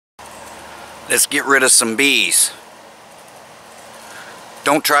Let's get rid of some bees.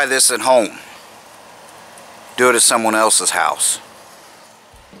 Don't try this at home. Do it at someone else's house.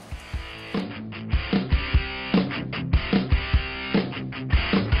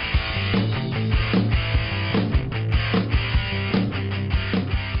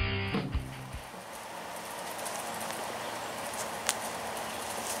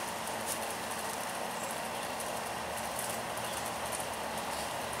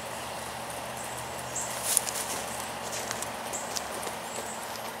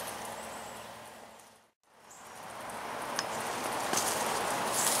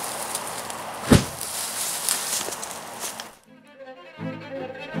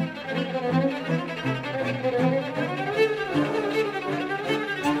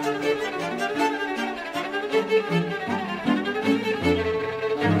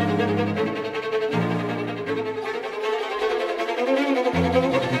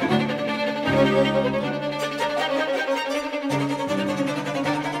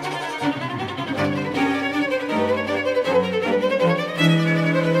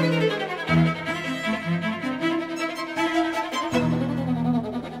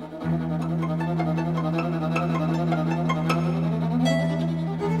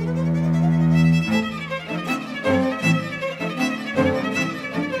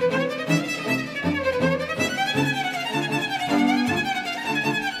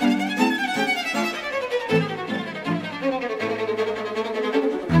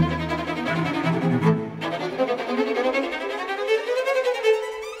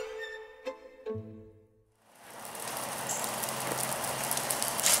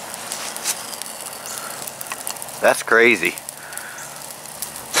 That's crazy.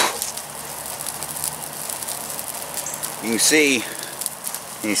 You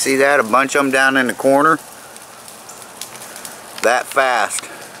can see that? A bunch of them down in the corner. That fast.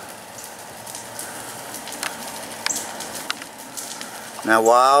 Now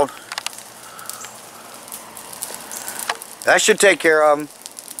wild. That should take care of them.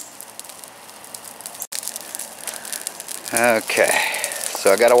 Okay.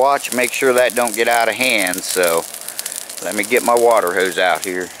 So I gotta watch and make sure that don't get out of hand, so let me get my water hose out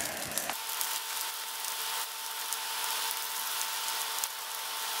here.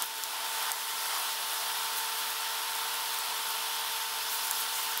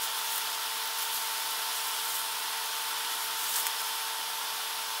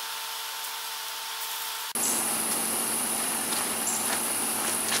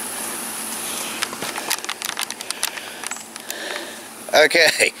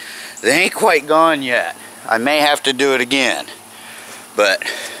 Okay, they ain't quite gone yet. I may have to do it again, but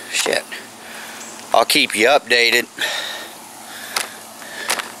shit, I'll keep you updated.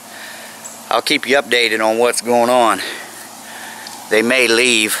 I'll keep you updated on what's going on. They may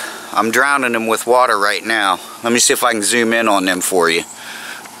leave. I'm drowning them with water right now. Let me see if I can zoom in on them for you.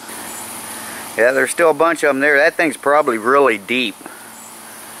 Yeah, there's still a bunch of them there. That thing's probably really deep.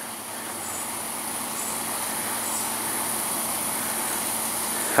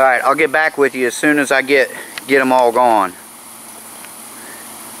 Alright, I'll get back with you as soon as I get them all gone.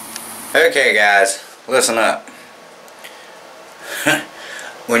 Okay guys, listen up.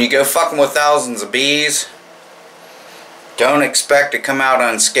 When you go fucking with thousands of bees, don't expect to come out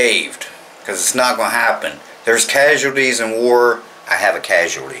unscathed, because it's not going to happen. There's casualties in war. I have a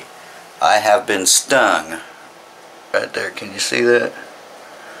casualty. I have been stung. Right there, can you see that?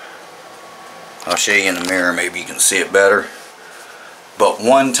 I'll show you in the mirror, maybe you can see it better. But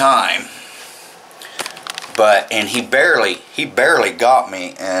one time, and he barely got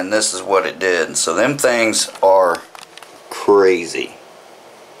me, and this is what it did. So them things are crazy.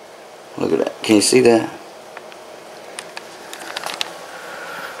 Look at that. Can you see that?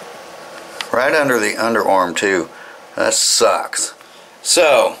 Right under the underarm too. That sucks.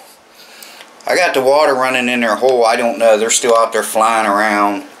 So I got the water running in their hole. I don't know. They're still out there flying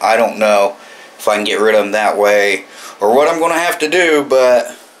around. I don't know if I can get rid of them that way, or what I'm going to have to do,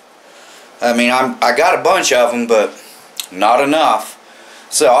 but I mean, I got a bunch of them, but not enough.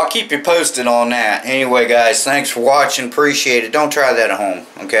 So I'll keep you posted on that. Anyway, guys, thanks for watching. Appreciate it. Don't try that at home,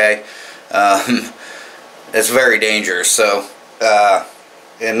 okay? It's very dangerous. So,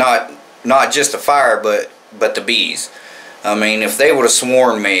 and not just the fire, but the bees. I mean, if they would have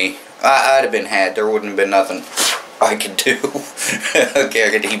swarmed me, I'd have been had. There wouldn't have been nothing I could do. Okay,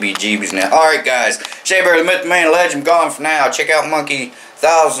 I got the heebie-jeebies now. Alright guys, Shea Bear, the Myth, the Man, Legend, gone for now. Check out Monkey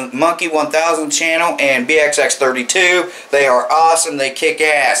 1000 channel and BXX32. They are awesome. They kick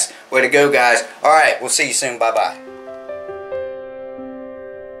ass. Way to go, guys. Alright, we'll see you soon. Bye-bye.